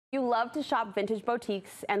You love to shop vintage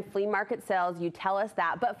boutiques and flea market sales, you tell us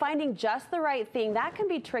that, but finding just the right thing, that can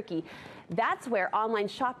be tricky. That's where online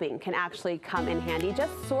shopping can actually come in handy.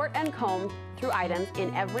 Just sort and comb through items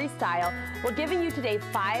in every style. We're giving you today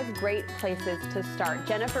 5 great places to start.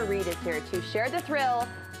 Jennifer Reed is here to share the thrill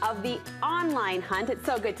of the online hunt. It's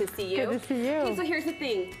so good to see you. Good to see you. Okay, so here's the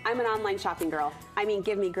thing. I'm an online shopping girl. I mean,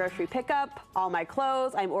 give me grocery pickup, all my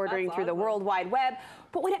clothes. I'm ordering through the World Wide Web.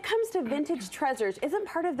 But when it comes to vintage treasures, isn't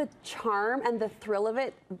part of the charm and the thrill of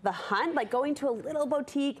it the hunt? Like going to a little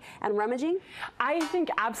boutique and rummaging? I think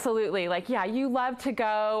absolutely. Like, yeah, you love to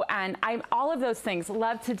go, and I'm all of those things.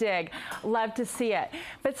 Love to dig, love to see it.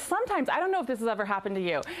 But sometimes, I don't know if this has ever happened to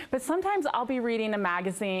you, but sometimes I'll be reading a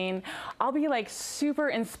magazine. I'll be like super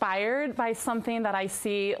inspired by something that I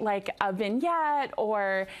see, like a vignette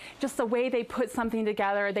or just the way they put something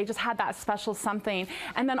together. They just had that special something.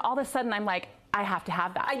 And then all of a sudden I'm like, I have to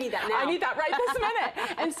have that. I need that now. I need that right this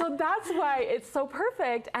minute. And so that's why it's so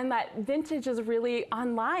perfect, and that vintage is really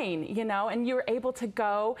online, you know, and you're able to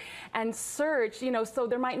go and search, you know, so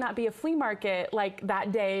there might not be a flea market like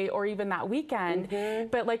that day or even that weekend,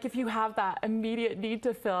 but like if you have that immediate need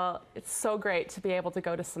to fill, it's so great to be able to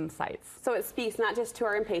go to some sites. So it speaks not just to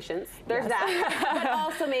our impatience, there's that, but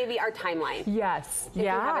also maybe our timeline. Yes, if we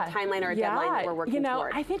have a timeline or a deadline that we're working you know,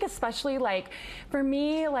 toward. I think especially like, for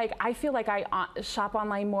me, like I feel like I shop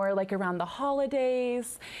online more like around the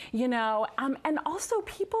holidays, you know, and also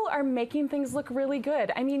people are making things look really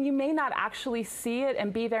good. I mean, you may not actually see it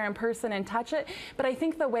and be there in person and touch it, but I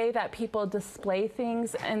think the way that people display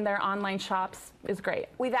things in their online shops is great.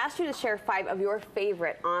 We've asked you to share 5 of your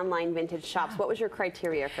favorite online vintage shops. What was your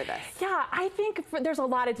criteria for this? Yeah, I think there's a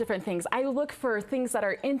lot of different things. I look for things that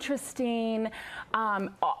are interesting,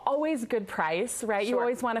 always good price, right? Sure. You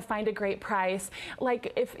always want to find a great price.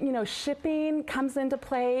 Like if, you know, shipping comes into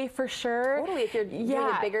play for sure. Totally, if you're doing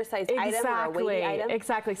a bigger size item or a weighty item.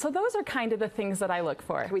 Exactly. So those are kind of the things that I look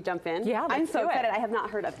for. Can we jump in? Yeah, I'm let's so do it. excited. I have not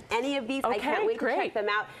heard of any of these. Okay, I can't wait to great. check them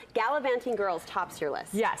out. Gallivanting Girls tops your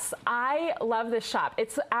list. Yes, I love this shop.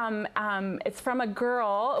 It's from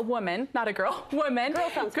a woman, not a girl, woman. Girl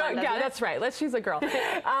sounds fun, doesn't yeah, it? that's right. She's a girl.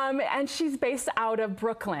 And she's based out of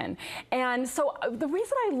Brooklyn. And so the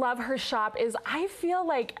reason I love her shop is I feel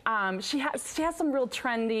like she has some real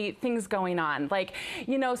trendy things going on. Like,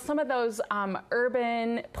 you know, some of those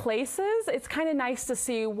urban places, it's kind of nice to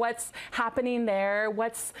see what's happening there,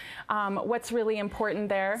 what's really important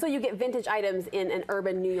there. So you get vintage items in an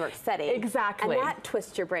urban New York setting. Exactly. And that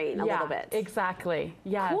twists your brain a little bit. Exactly.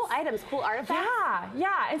 Yes. Cool items, cool artifacts.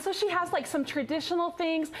 Yeah. And so she has like some traditional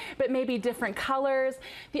things, but maybe different colors.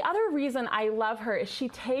 The other reason I love her is she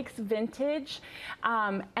takes vintage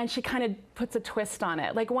and she kind of puts a twist on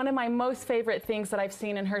it. Like one of my most favorite things that I've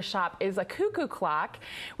seen in her shop is a cuckoo clock,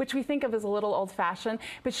 which we think of as a little old-fashioned,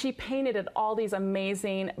 but she painted it all these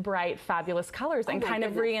amazing, bright, fabulous colors and kind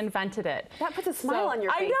of reinvented it. That puts a smile on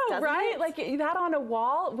your face, I know, right? it? Like that on a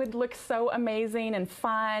wall would look so amazing and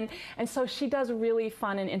fun. And so she does really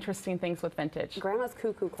fun and interesting things with vintage. Grandma's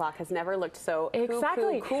cuckoo clock has never looked so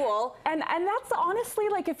exactly cool. And that's honestly,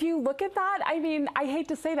 like, if you look at that, I mean, I hate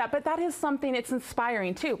to say that, but that is something, it's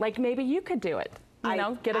inspiring too. Like maybe you could do it. You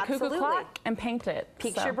know, get a cuckoo clock and paint it.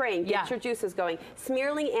 Piques your brain, gets your juices going.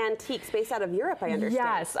 Smearling Antiques, based out of Europe, I understand.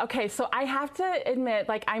 Yes, okay, so I have to admit,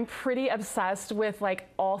 like, I'm pretty obsessed with, like,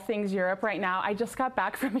 all things Europe right now. I just got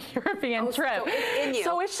back from a European trip. So it's in you.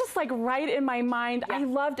 So it's just, like, right in my mind. Yeah. I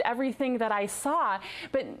loved everything that I saw,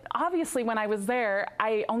 but obviously when I was there,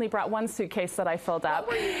 I only brought one suitcase that I filled up.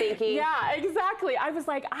 What were you thinking? Yeah, exactly. I was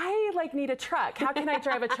like, I, like, need a truck. How can I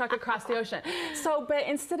drive a truck across the ocean? So, but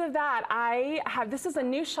instead of that, this is a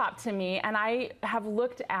new shop to me, and I have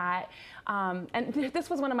looked at, and this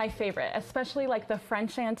was one of my favorite, especially like the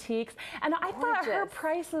French antiques. And I thought her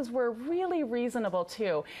prices were really reasonable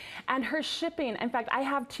too. And her shipping, in fact, I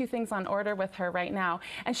have 2 things on order with her right now,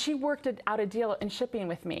 and she worked out a deal in shipping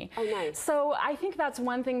with me. Oh, nice. So I think that's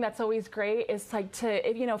one thing that's always great is like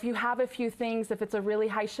if you have a few things, if it's a really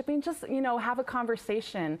high shipping, just, you know, have a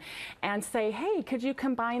conversation and say, hey, could you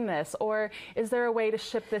combine this? Or is there a way to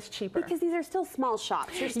ship this cheaper? Because these are still small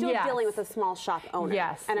shops. You're still dealing with a small shop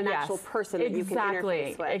owner and an actual person that you can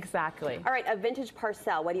interface with. Exactly. All right, a vintage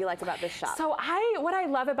parcel. What do you like about this shop? So what I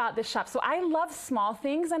love about this shop, so I love small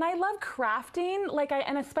things and I love crafting,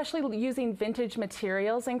 and especially using vintage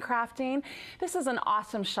materials in crafting. This is an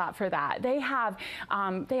awesome shop for that. They have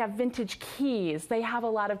vintage keys. They have a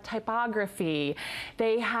lot of typography.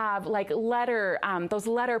 They have like those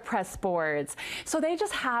letterpress boards. So they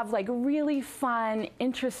just have like really fun,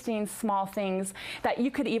 interesting small things that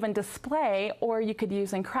you could even display or you could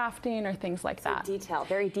use in crafting or things like that.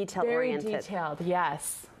 Very detail oriented. Very detailed,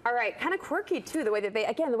 yes. All right, kind of quirky too, the way that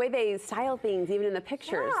the way they style things, even in the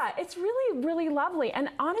pictures. Yeah, it's really, really lovely. And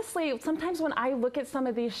honestly, sometimes when I look at some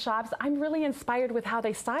of these shops, I'm really inspired with how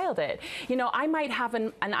they styled it. You know, I might have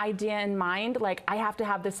an idea in mind, like I have to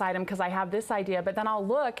have this item because I have this idea, but then I'll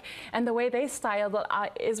look and the way they styled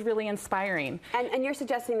it is really inspiring. And you're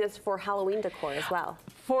suggesting this for Halloween decor as well.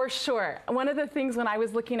 For sure. One of the things when I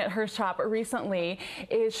was looking at her shop recently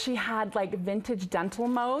is she had like vintage dental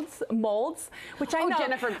molds, which I know.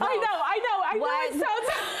 Jennifer Close. I know What? it sounds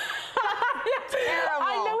Terrible.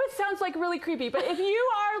 I know it sounds like really creepy, but if you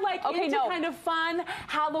are like into kind of fun,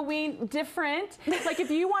 Halloween, different, like if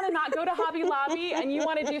you want to not go to Hobby Lobby and you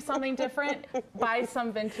want to do something different, buy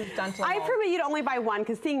some vintage dental molds. I permit you'd only buy one,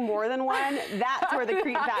 because seeing more than one, that's where the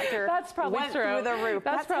creep factor That's probably went true. through the roof.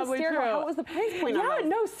 That's probably hysterical. true. What was the price point on those?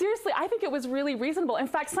 No, seriously, I think it was really reasonable. In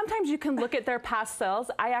fact, sometimes you can look at their past sales.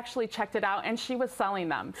 I actually checked it out, and she was selling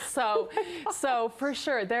them. So for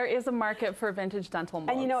sure, there is a market for vintage dental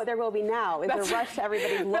molds. And you know what there will be now is a rush to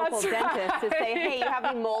everybody's local dentist to say, hey, you have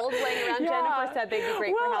any molds laying around? Yeah. Jennifer said they'd be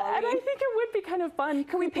great for Halloween. And I think it would be kind of fun.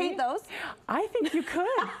 Can we paint those? I think you could.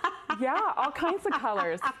 Yeah, all kinds of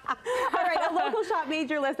colors. All right, a local shop made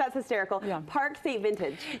your list. That's hysterical. Yeah. Park State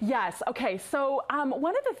Vintage. Yes. Okay. So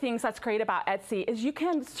one of the things that's great about Etsy is you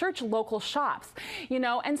can search local shops, you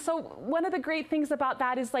know, and so one of the great things about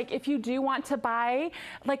that is like if you do want to buy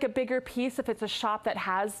like a bigger piece, if it's a shop that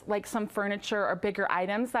has like some furniture or bigger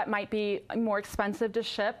items that might be more expensive to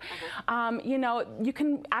ship, you know, you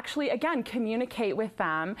can actually again communicate with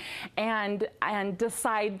them and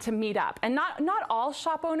decide to meet up. And not all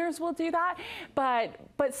shop owners will do that, but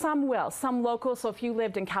some will, some local. So if you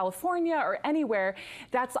lived in California or anywhere,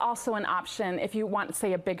 that's also an option if you want,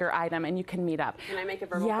 say, a bigger item and you can meet up. Can I make a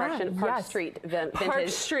verbal correction? Park Street Vintage. Park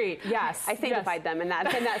Street, yes. I sanctified them in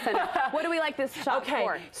that sentence. What do we like this shop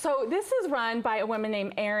for? So this is run by a woman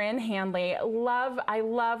named Erin Handley. I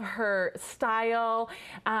love her style.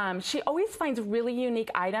 She always finds really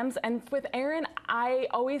unique items, and with Erin, I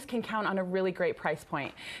always can count on a really great price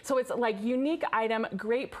point. So it's like unique item,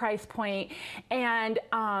 great price point, and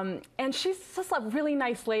she's just a really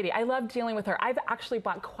nice lady. I love dealing with her. I've actually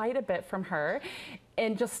bought quite a bit from her,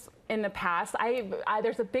 and just in the past,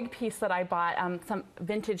 there's a big piece that I bought, some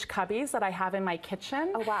vintage cubbies that I have in my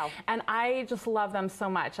kitchen. Oh, wow. And I just love them so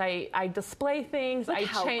much. I display things. Look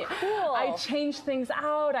how cool. I change things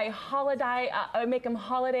out. I make them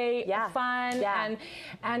holiday fun. Yeah.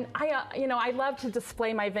 And I, you know, I love to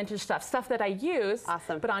display my vintage stuff that I use,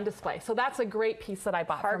 but on display. So that's a great piece that I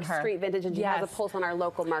bought from her. Park Street Vintage, and she has a pulse on our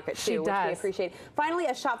local market too, which we appreciate. Finally,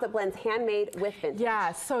 a shop that blends handmade with vintage.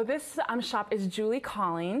 Yeah, so this shop is Julie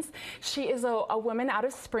Collins. She is a woman out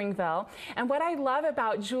of Springville, and what I love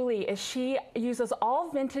about Julie is she uses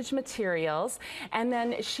all vintage materials, and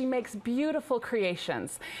then she makes beautiful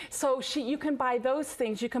creations. So you can buy those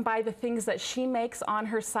things, you can buy the things that she makes on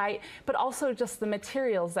her site, but also just the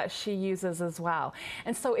materials that she uses as well.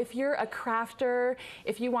 And so if you're a crafter,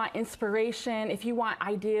 if you want inspiration, if you want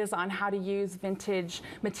ideas on how to use vintage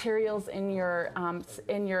materials in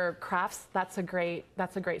your crafts, that's a great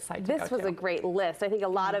site to go to. This was a great list. I think a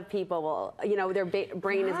lot of people will, you know, their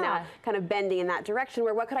brain is now kind of bending in that direction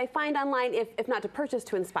where what could I find online if not to purchase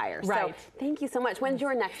to inspire? Right. So thank you so much. When's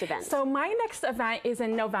your next event? So my next event is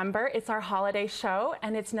in November. It's our holiday show,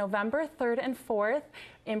 and it's November 3rd and 4th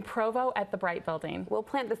in Provo at the Bright Building. We'll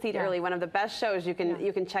plant the seed early. One of the best shows you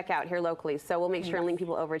can check out here locally. So we'll make sure and link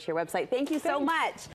people over to your website. Thank you so much.